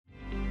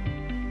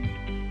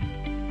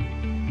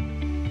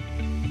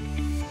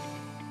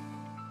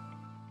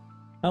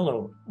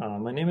Hello,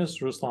 my name is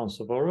Ruslan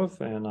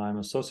Suvorov, and I'm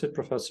Associate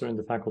Professor in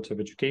the Faculty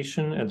of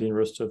Education at the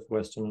University of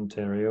Western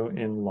Ontario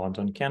in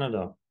London,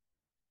 Canada.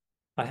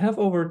 I have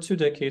over 2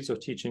 decades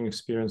of teaching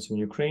experience in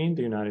Ukraine,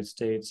 the United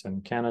States,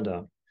 and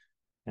Canada.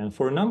 And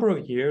for a number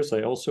of years,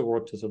 I also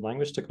worked as a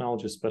language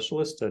technology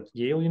specialist at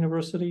Yale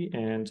University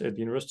and at the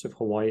University of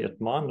Hawaii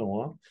at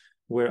Manoa,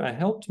 where I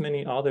helped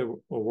many other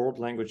world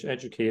language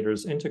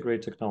educators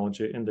integrate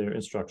technology in their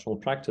instructional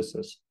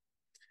practices.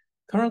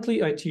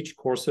 Currently, I teach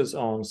courses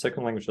on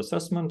second language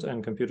assessment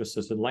and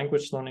computer-assisted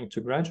language learning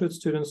to graduate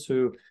students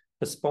who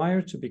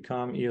aspire to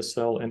become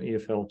ESL and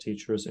EFL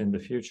teachers in the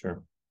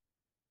future.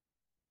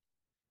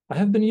 I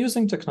have been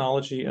using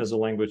technology as a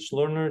language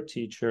learner,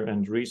 teacher,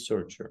 and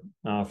researcher.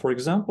 For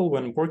example,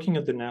 when working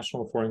at the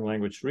National Foreign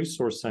Language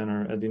Resource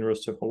Center at the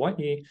University of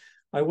Hawaii,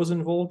 I was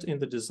involved in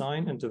the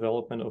design and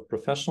development of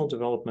professional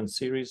development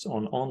series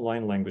on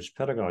online language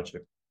pedagogy.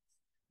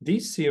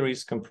 These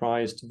series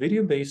comprised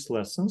video-based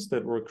lessons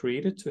that were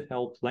created to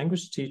help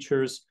language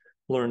teachers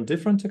learn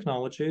different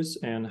technologies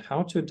and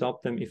how to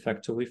adopt them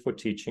effectively for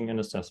teaching and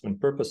assessment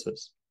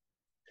purposes.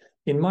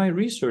 In my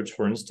research,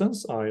 for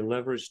instance, I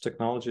leveraged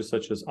technologies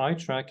such as eye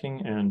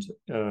tracking and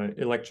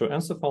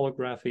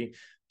electroencephalography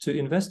to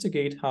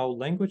investigate how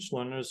language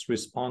learners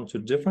respond to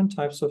different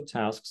types of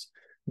tasks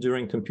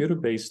during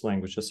computer-based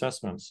language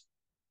assessments.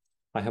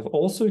 I have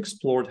also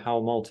explored how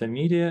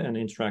multimedia and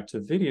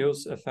interactive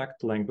videos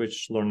affect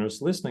language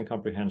learners' listening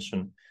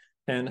comprehension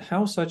and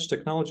how such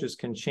technologies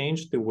can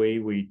change the way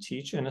we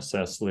teach and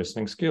assess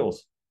listening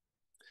skills.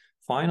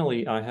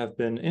 Finally, I have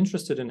been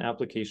interested in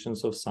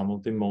applications of some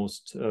of the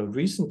most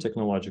recent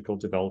technological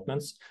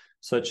developments,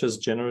 such as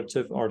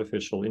generative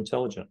artificial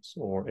intelligence,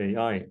 or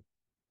AI.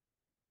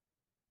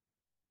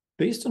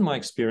 Based on my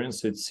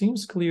experience, it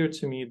seems clear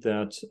to me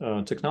that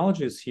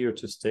technology is here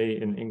to stay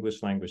in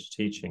English language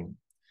teaching.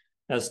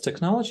 As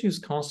technology is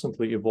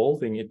constantly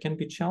evolving, it can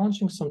be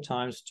challenging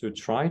sometimes to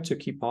try to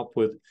keep up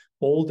with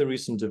all the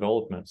recent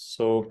developments.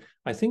 So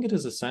I think it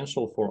is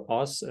essential for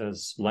us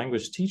as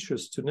language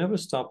teachers to never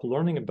stop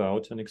learning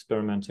about and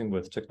experimenting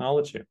with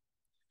technology.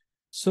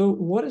 So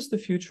what is the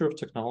future of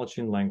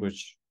technology in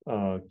language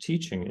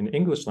teaching, in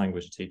English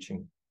language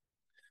teaching?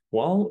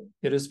 Well,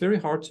 it is very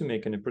hard to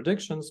make any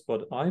predictions,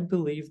 but I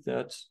believe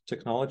that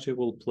technology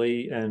will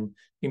play an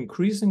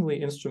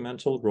increasingly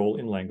instrumental role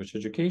in language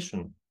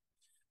education.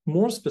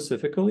 More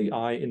specifically,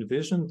 I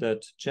envision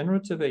that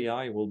generative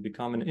AI will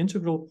become an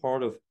integral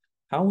part of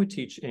how we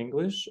teach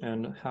English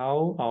and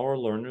how our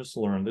learners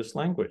learn this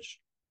language.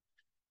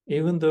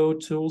 Even though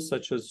tools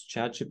such as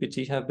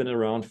ChatGPT have been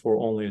around for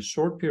only a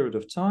short period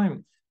of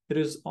time, it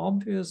is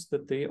obvious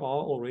that they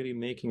are already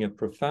making a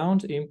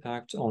profound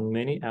impact on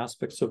many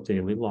aspects of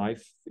daily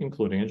life,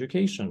 including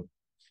education.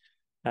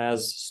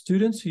 As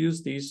students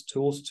use these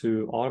tools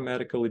to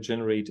automatically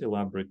generate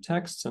elaborate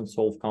texts and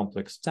solve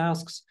complex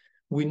tasks,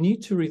 we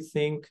need to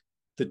rethink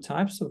the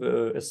types of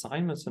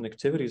assignments and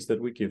activities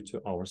that we give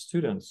to our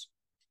students.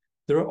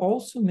 There are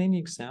also many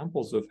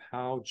examples of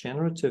how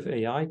generative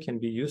AI can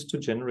be used to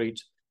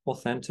generate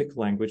authentic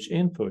language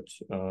input,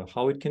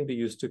 how it can be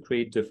used to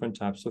create different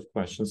types of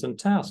questions and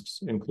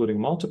tasks,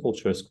 including multiple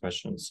choice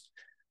questions,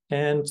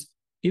 and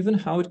even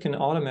how it can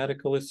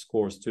automatically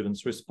score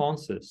students'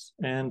 responses.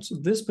 And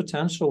this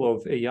potential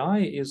of AI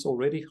is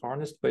already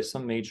harnessed by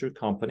some major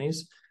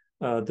companies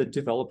that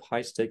develop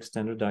high-stakes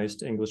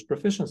standardized English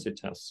proficiency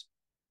tests.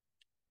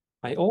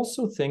 I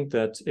also think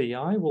that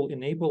AI will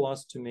enable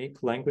us to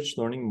make language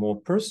learning more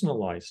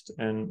personalized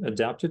and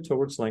adapted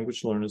towards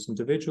language learners'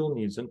 individual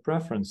needs and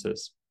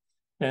preferences.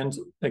 And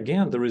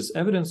again, there is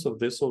evidence of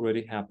this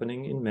already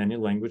happening in many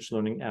language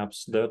learning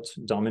apps that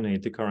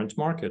dominate the current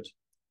market.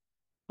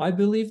 I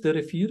believe that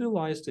if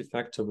utilized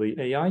effectively,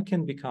 AI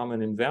can become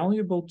an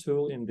invaluable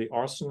tool in the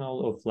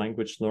arsenal of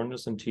language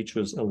learners and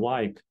teachers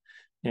alike,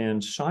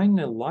 and shine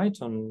a light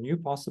on new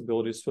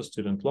possibilities for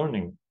student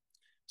learning.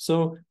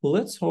 So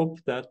let's hope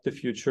that the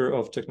future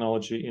of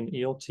technology in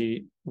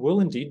ELT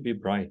will indeed be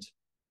bright.